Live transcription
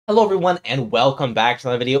Hello everyone and welcome back to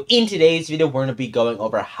another video. In today's video, we're going to be going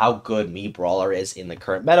over how good Mii Brawler is in the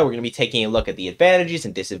current meta. We're going to be taking a look at the advantages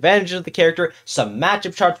and disadvantages of the character, some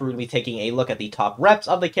matchup charts. We're going to be taking a look at the top reps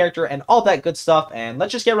of the character and all that good stuff, and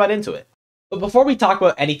let's just get right into it. But before we talk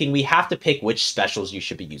about anything, we have to pick which specials you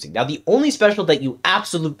should be using. Now, the only special that you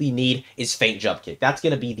absolutely need is Feint Jump Kick. That's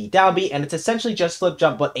going to be the down B, and it's essentially just Flip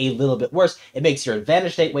Jump, but a little bit worse. It makes your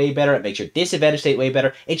advantage state way better. It makes your disadvantage state way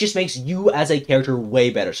better. It just makes you as a character way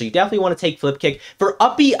better. So you definitely want to take Flip Kick. For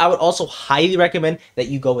up B, I would also highly recommend that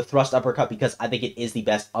you go with Thrust Uppercut because I think it is the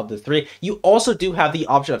best of the three. You also do have the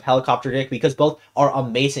option of Helicopter Kick because both are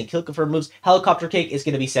amazing kill confirm moves. Helicopter Kick is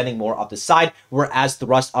going to be sending more off the side, whereas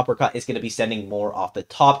Thrust Uppercut is going to be sending more off the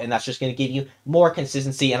top, and that's just going to give you more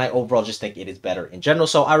consistency, and I overall just think it is better in general.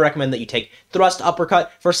 So I recommend that you take Thrust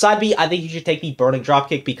Uppercut. For side B, I think you should take the Burning Drop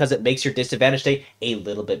Kick because it makes your disadvantage state a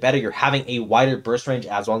little bit better. You're having a wider burst range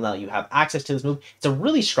as well now that you have access to this move. It's a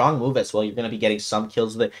really strong move as well. You're going to be getting some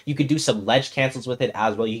kills with it. You could do some ledge cancels with it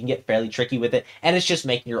as well. You can get fairly tricky with it, and it's just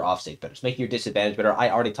making your off state better. It's making your disadvantage better. I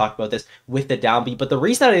already talked about this with the down B, but the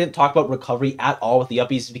reason I didn't talk about recovery at all with the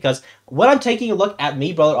uppies is because when I'm taking a look at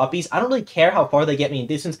Mii Brawler uppies, I don't really care how far they get me in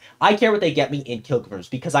distance. I care what they get me in kill confirms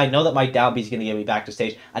because I know that my down B is going to get me back to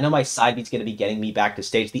stage. I know my side B is going to be getting me back to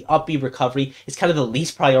stage. The up B recovery is kind of the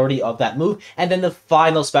least priority of that move. And then the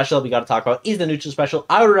final special that we got to talk about is the neutral special.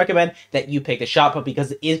 I would recommend that you pick the shot put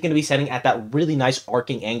because it is going to be setting at that really nice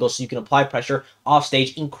arcing angle so you can apply pressure off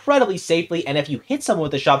stage incredibly safely. And if you hit someone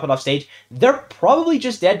with the shot put off stage, they're probably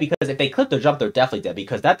just dead because if they clip their jump, they're definitely dead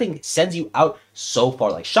because that thing sends you out so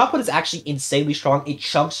far. Like, shot put is actually insanely strong. It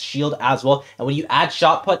chunks shield as well, and when you add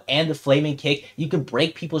shot put and the flaming kick, you can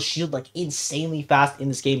break people's shield like insanely fast in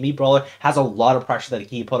this game. Mii Brawler has a lot of pressure that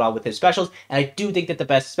he can put on with his specials, and I do think that the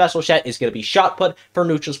best special set is going to be shot put for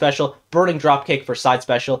neutral special, burning drop kick for side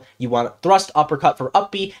special, you want thrust uppercut for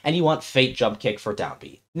up B, and you want feint jump kick for down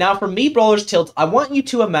B. Now, for Mii Brawler's tilt, I want you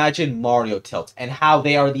to imagine Mario tilt and how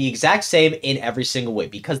they are the exact same in every single way,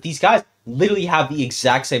 because these guys literally have the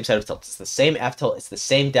exact same set of tilts. It's the same F tilt, it's the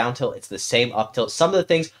same down tilt, it's the same up tilt. Some of the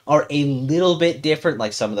things are a little bit different,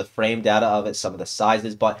 like some of the frame data of it, some of the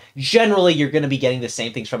sizes, but generally you're going to be getting the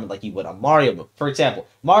same things from it like you would a Mario move. For example,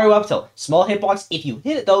 Mario up tilt, small hitbox. If you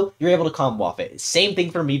hit it though, you're able to combo off it. Same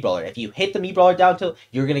thing for Mii Brawler. If you hit the Mii Brawler down tilt,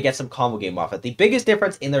 you're going to get some combo game off it. The biggest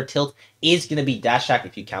difference in their tilt is going to be dash attack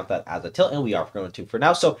if you count that as a tilt, and we are going to for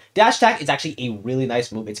now. So dash attack is actually a really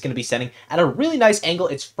nice move. It's going to be sending at a really nice angle.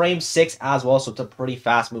 It's frame 6 as well, so it's a pretty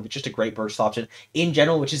fast move. It's just a great burst option in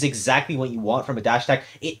general, which is exactly what you want from a dash attack.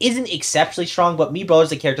 It isn't exceptionally strong, but Mii Brawler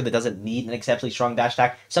is a character that doesn't need an exceptionally strong dash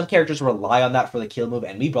attack. Some characters rely on that for the kill move,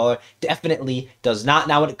 and Mii Brawler definitely does not.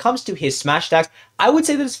 Now, when it comes to his smash attacks, I would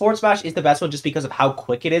say that his forward smash is the best one just because of how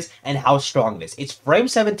quick it is and how strong it is. It's frame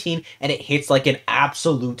 17, and it hits like an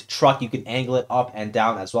absolute truck. You can angle it up and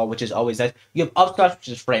down as well, which is always nice. You have up smash, which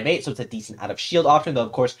is frame 8, so it's a decent out of shield option, though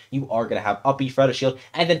of course you are going to have up B for out of shield.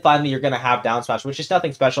 And then finally you're going to have down smash, which is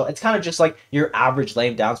nothing special. It's kind of just like your average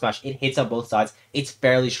lame down smash. It hits on both sides. It's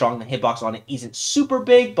fairly strong. The hitbox on it isn't super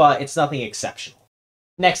big, but it's nothing exceptional.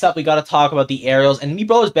 Next up, we got to talk about the aerials, and Mii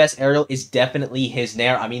Brawler's best aerial is definitely his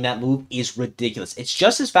Nair. I mean, that move is ridiculous. It's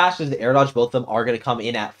just as fast as the air dodge. Both of them are going to come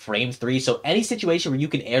in at frame 3, so any situation where you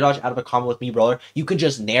can air dodge out of a combo with Mii Brawler, you can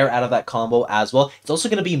just Nair out of that combo as well. It's also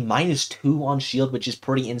going to be -2 on shield, which is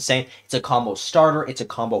pretty insane. It's a combo starter. It's a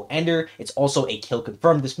combo ender. It's also a kill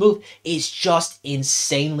confirmed. This move is just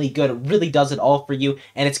insanely good. It really does it all for you,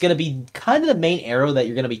 and it's going to be kind of the main arrow that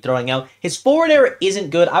you're going to be throwing out. His forward air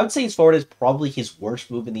isn't good. I would say his forward is probably his worst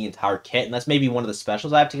move in the entire kit, and that's maybe one of the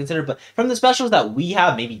specials I have to consider, but from the specials that we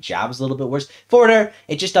have, maybe jab's a little bit worse. Forward air,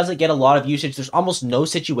 it just doesn't get a lot of usage. There's almost no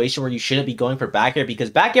situation where you shouldn't be going for back air because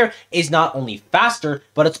back air is not only faster,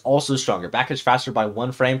 but it's also stronger. Back air is faster by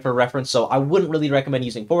 1 frame for reference, so I wouldn't really recommend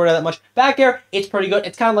using forward air that much. Back air, it's pretty good.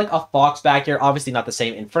 It's kind of like a Fox back air, obviously not the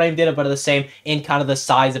same in frame data, but the same in kind of the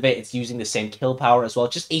size of it. It's using the same kill power as well.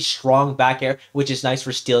 Just a strong back air, which is nice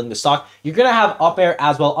for stealing the stock. You're going to have up air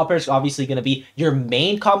as well. Up air is obviously going to be your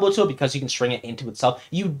main combo tool because you can string it into itself.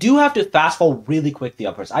 You do have to fast fall really quick the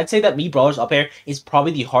up airs. I'd say that Mii Brawler's up air is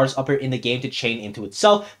probably the hardest up air in the game to chain into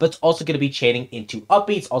itself, but it's also going to be chaining into up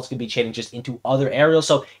B. It's also going to be chaining just into other aerials,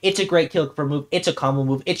 so it's a great kill confirm move. It's a combo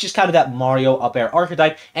move. It's just kind of that Mario up air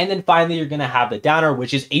archetype. And then finally, you're going to have the downer,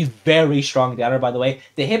 which is a very strong downer, by the way.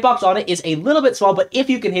 The hitbox on it is a little bit small, but if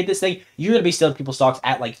you can hit this thing, you're going to be stealing people's stocks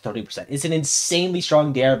at like 30%. It's an insanely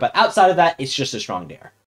strong dare, but outside of that, it's just a strong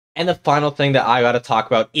dare. And the final thing that I gotta talk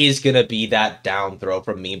about is gonna be that down throw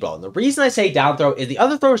from Mii Brawler. And the reason I say down throw is the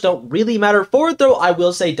other throwers don't really matter. Forward throw, I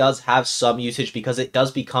will say, does have some usage because it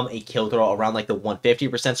does become a kill throw around like the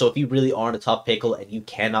 150%. So if you really are in a tough pickle and you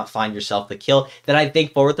cannot find yourself the kill, then I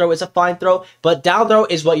think forward throw is a fine throw. But down throw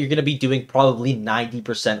is what you're gonna be doing probably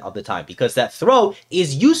 90% of the time because that throw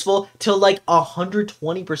is useful to like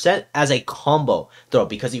 120% as a combo throw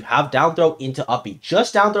because you have down throw into up B.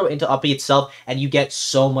 Just down throw into up B itself, and you get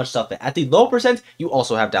so much stuff. At the low percent, you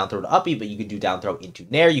also have down throw to up B, but you can do down throw into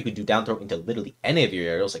nair. You can do down throw into literally any of your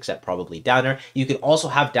aerials except probably down air. You can also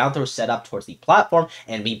have down throw set up towards the platform,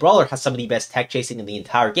 and Mii Brawler has some of the best tech chasing in the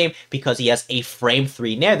entire game because he has a frame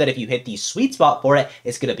 3 nair that if you hit the sweet spot for it,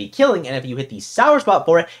 it's going to be killing, and if you hit the sour spot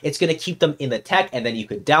for it, it's going to keep them in the tech, and then you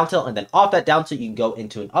could down tilt, and then off that down tilt, you can go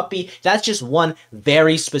into an up B. That's just one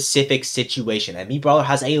very specific situation, and Mii Brawler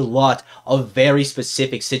has a lot of very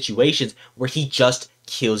specific situations where he just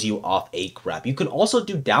kills you off a grab. You can also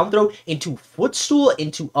do down throw into footstool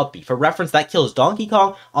into up B. For reference, that kills Donkey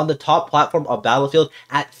Kong on the top platform of Battlefield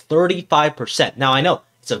at 35%. Now, I know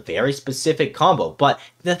it's a very specific combo, but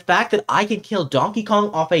the fact that I can kill Donkey Kong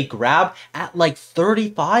off a grab at like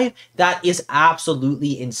 35, that is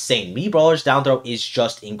absolutely insane. Mii Brawler's down throw is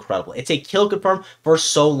just incredible. It's a kill confirm for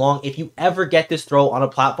so long. If you ever get this throw on a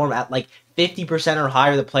platform at like 50% or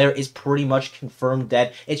higher, the player is pretty much confirmed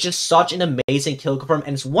dead. It's just such an amazing kill confirm,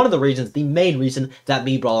 and it's one of the reasons, the main reason, that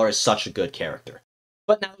Mii Brawler is such a good character.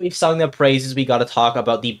 But now that we've sung the praises, we gotta talk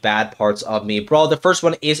about the bad parts of Mii Brawler. The first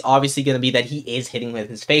one is obviously going to be that he is hitting with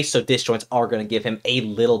his face, so disjoints are going to give him a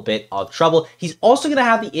little bit of trouble. He's also going to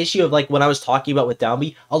have the issue of, like, when I was talking about with down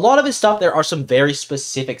B, a lot of his stuff, there are some very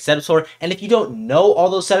specific setups for, and if you don't know all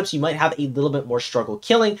those setups, you might have a little bit more struggle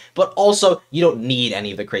killing, but also, you don't need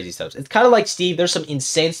any of the crazy setups. It's kind of like Steve, there's some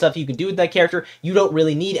insane stuff you can do with that character, you don't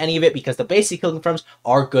really need any of it because the basic kill confirms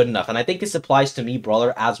are good enough, and I think this applies to Mii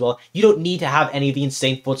Brawler as well. You don't need to have any of the insane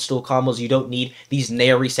footstool combos. You don't need these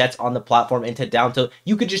nair resets on the platform into down tilt.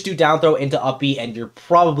 You could just do down throw into up B and you're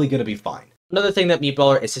probably going to be fine. Another thing that Mii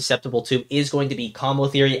Brawler is susceptible to is going to be combo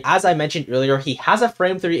theory. As I mentioned earlier, he has a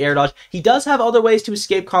frame 3 air dodge. He does have other ways to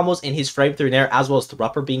escape combos in his frame 3 nair, as well as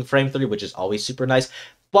Thrupper being frame 3, which is always super nice.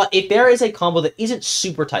 But if there is a combo that isn't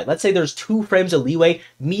super tight, let's say there's 2 frames of leeway,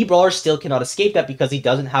 Mii Brawler still cannot escape that because he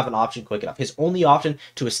doesn't have an option quick enough. His only option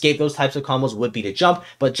to escape those types of combos would be to jump,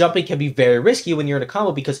 but jumping can be very risky when you're in a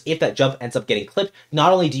combo because if that jump ends up getting clipped,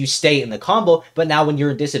 not only do you stay in the combo, but now when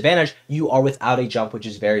you're in disadvantage, you are without a jump, which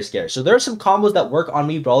is very scary. So there are some combos that work on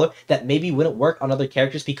Mii Brawler that maybe wouldn't work on other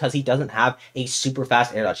characters because he doesn't have a super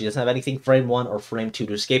fast air dodge. He doesn't have anything frame 1 or frame 2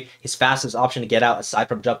 to escape. His fastest option to get out, aside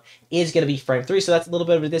from jump, is going to be frame 3, so that's a little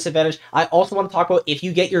bit of a disadvantage. I also want to talk about if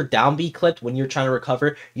you get your down B clipped when you're trying to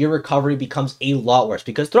recover, your recovery becomes a lot worse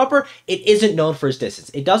because Thrupper, it isn't known for his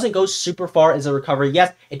distance. It doesn't go super far as a recovery.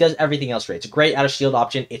 Yes, it does everything else great. It's a great out of shield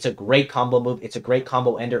option. It's a great combo move. It's a great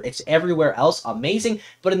combo ender. It's everywhere else amazing,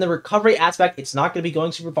 but in the recovery aspect, it's not going to be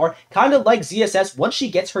going super far. Kind of like ZSS, once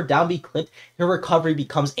she gets her down B clipped, her recovery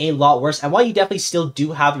becomes a lot worse. And while you definitely still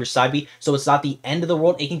do have your side B, so it's not the end of the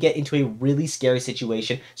world, it can get into a really scary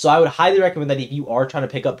situation. So I would highly recommend that if you are trying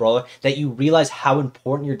to pick up Brawler, that you realize how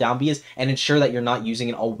important your down B is and ensure that you're not using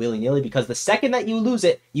it all willy-nilly because the second that you lose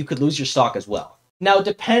it, you could lose your stock as well. Now,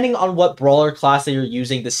 depending on what Brawler class that you're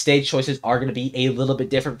using, the stage choices are going to be a little bit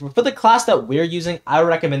different. But for the class that we're using, I would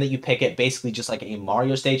recommend that you pick it basically just like a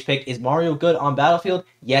Mario stage pick. Is Mario good on Battlefield?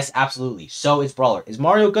 Yes, absolutely. So is Brawler. Is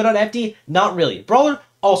Mario good on FD? Not really. Brawler,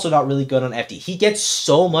 also not really good on FD. He gets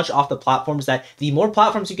so much off the platforms that the more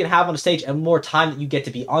platforms you can have on a stage and more time that you get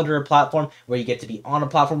to be under a platform, where you get to be on a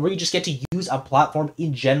platform, where you just get to use a platform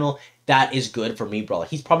in general, that is good for Mii Brawler.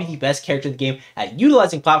 He's probably the best character in the game at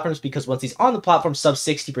utilizing platforms because once he's on the platform sub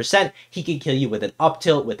 60%, he can kill you with an up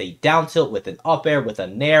tilt, with a down tilt, with an up air, with a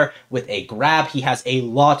nair, with a grab. He has a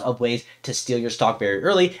lot of ways to steal your stock very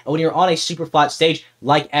early. And when you're on a super flat stage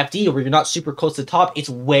like FD, where you're not super close to the top, it's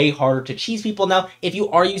way harder to cheese people. Now, if you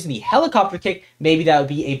are using the helicopter kick, maybe that would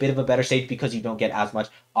be a bit of a better stage because you don't get as much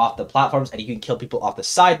off the platforms and you can kill people off the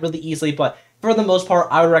side really easily. But for the most part,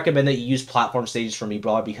 I would recommend that you use platform stages for Mii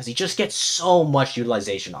Brawler because he just gets so much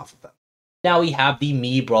utilization off of them. Now we have the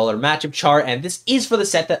Mii Brawler matchup chart, and this is for the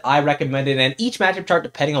set that I recommended, and each matchup chart,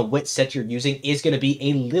 depending on which set you're using, is going to be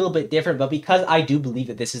a little bit different, but because I do believe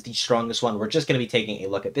that this is the strongest one, we're just going to be taking a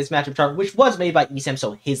look at this matchup chart, which was made by Esam,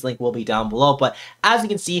 so his link will be down below. But as you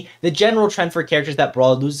can see, the general trend for characters that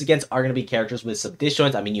Brawler loses against are going to be characters with some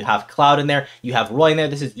disjoints. I mean, you have Cloud in there, you have Roy in there.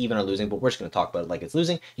 This is even or losing, but we're just going to talk about it like it's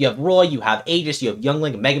losing. You have Roy, you have Aegis, you have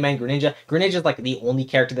Youngling, Mega Man, Greninja. Greninja is like the only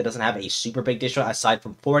character that doesn't have a super big disjoint aside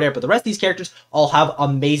from forward air, but the rest of these characters characters all have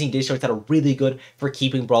amazing discharge that are really good for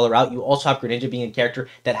keeping Brawler out. You also have Greninja being a character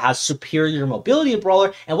that has superior mobility to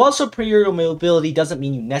Brawler, and while superior mobility doesn't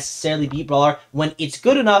mean you necessarily beat Brawler, when it's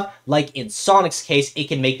good enough, like in Sonic's case, it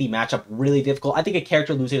can make the matchup really difficult. I think a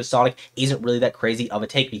character losing to Sonic isn't really that crazy of a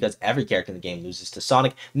take because every character in the game loses to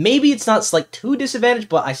Sonic. Maybe it's not like too disadvantaged,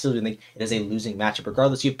 but I still do think it is a losing matchup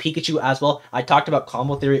regardless. You have Pikachu as well. I talked about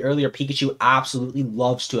combo theory earlier. Pikachu absolutely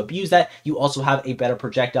loves to abuse that. You also have a better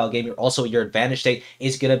projectile game. Your advantage state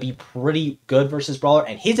is going to be pretty good versus Brawler,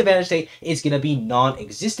 and his advantage state is going to be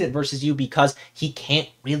non-existent versus you because he can't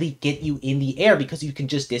really get you in the air because you can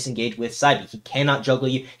just disengage with side B. He cannot juggle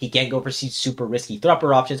you. He can't go for super risky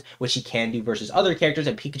thropper options, which he can do versus other characters,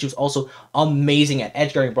 and Pikachu's also amazing at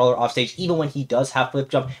edge guarding Brawler off stage. Even when he does have flip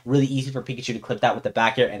jump, really easy for Pikachu to clip that with the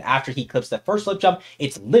back air, and after he clips that first flip jump,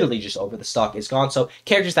 it's literally just over. The stock is gone. So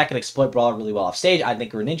characters that can exploit Brawler really well off stage, I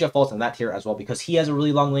think Greninja falls in that tier as well because he has a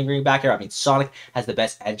really long lingering back air. I mean, Sonic has the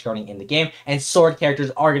best edge guarding in the game, and sword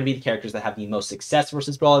characters are going to be the characters that have the most success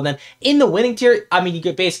versus Brawler. And then in the winning tier, I mean,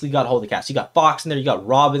 you basically got Holy Cast. You got Fox in there, you got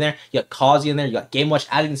Rob in there, you got Kazi in there, you got Game Watch.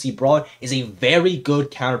 As you can see, Brawler is a very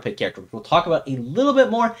good counter pick character, which we'll talk about a little bit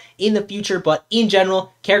more in the future, but in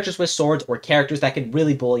general, characters with swords or characters that can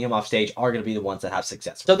really bully him off stage are going to be the ones that have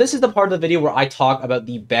success. So this is the part of the video where I talk about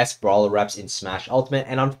the best Brawler reps in Smash Ultimate,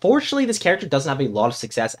 and unfortunately, this character doesn't have a lot of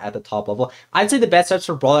success at the top level. I'd say the best reps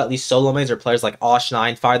for Brawler, at least solo mains, are players like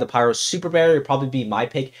Osh9, Fire the Pyro, Super Barrier would probably be my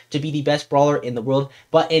pick to be the best Brawler in the world,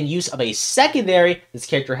 but in use of a secondary, this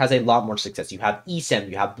character has a lot more success. You have Isem,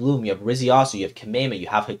 you have Bloom, you have Rizziasu, you have Kameme, you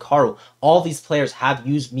have Hikaru. All these players have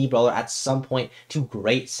used Mii Brawler at some point to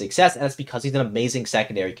great success, and that's because he's an amazing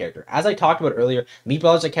secondary character. As I talked about earlier, Mii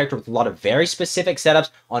Brawler is a character with a lot of very specific setups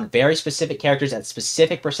on very specific characters at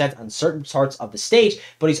specific percent on certain parts of the stage,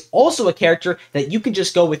 but he's also a character that you can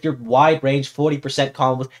just go with your wide range 40%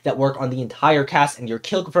 combos that work on the entire cast and your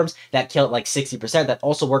kill confirms that kill at like 60% that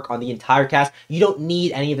also work on the entire cast. You don't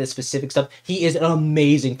need any of this specific stuff. He is an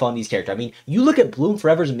amazing Fundies character. I mean, you look at Bloom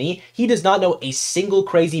Forever's Mii, he does not know a single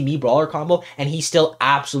crazy Mii Brawler combo, and he still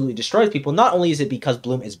absolutely destroys people. Not only is it because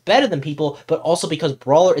Bloom is better than people, but also because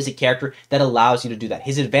Brawler is a character that allows you to do that.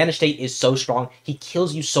 His advantage state is so strong. He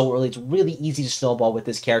kills you so early. It's really easy to snowball with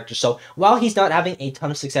this character. So while he's not having a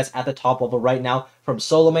ton of success at the top level right now from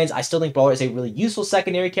solo mains, I still think Brawler is a really useful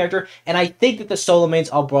secondary character, and I think that the solo mains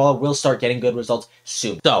of Brawler will start getting good results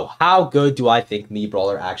soon. So how good do I think Mii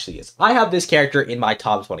Brawler actually is? I have this character in my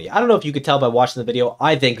top 20. I don't know if you could tell by watching the video,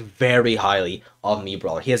 I think very highly of Mii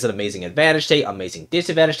Brawler. He has an amazing advantage state, amazing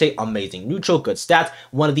disadvantage state, amazing neutral, good stats,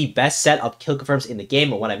 one of the best set of kill confirms in the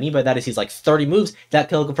game. And what I mean by that is he's like 30 moves that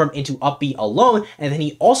kill confirm into up B alone, and then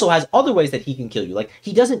he also has other ways that he can kill you. Like,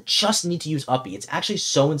 he doesn't just need to use up B. It's actually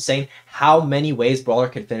so insane how many ways Brawler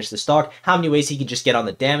can finish the stock, how many ways he can just get on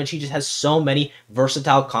the damage. He just has so many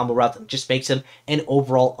versatile combo routes and just makes him an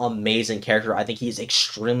overall amazing character. I think he is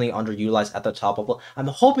extremely underutilized at the top level. I'm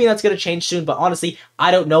hoping that's going to change soon, but honestly,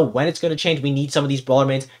 I don't know when it's going to change. We need some of these Brawler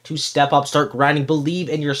mains to step up, start grinding, believe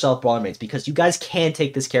in yourself, Brawler mains, because you guys can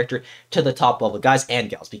take this character to the top level, guys and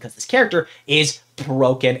gals, because this character is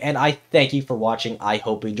broken. And I thank you for watching. I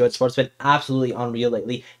hope you enjoyed. Sports been absolutely unreal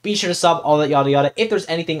lately. Be sure to sub, all that yada yada. If there's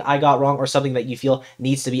anything I got wrong or something that you feel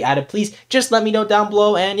needs to be added, please just let me know down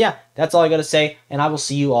below. And yeah, that's all I gotta say, and I will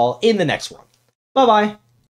see you all in the next one. Bye bye.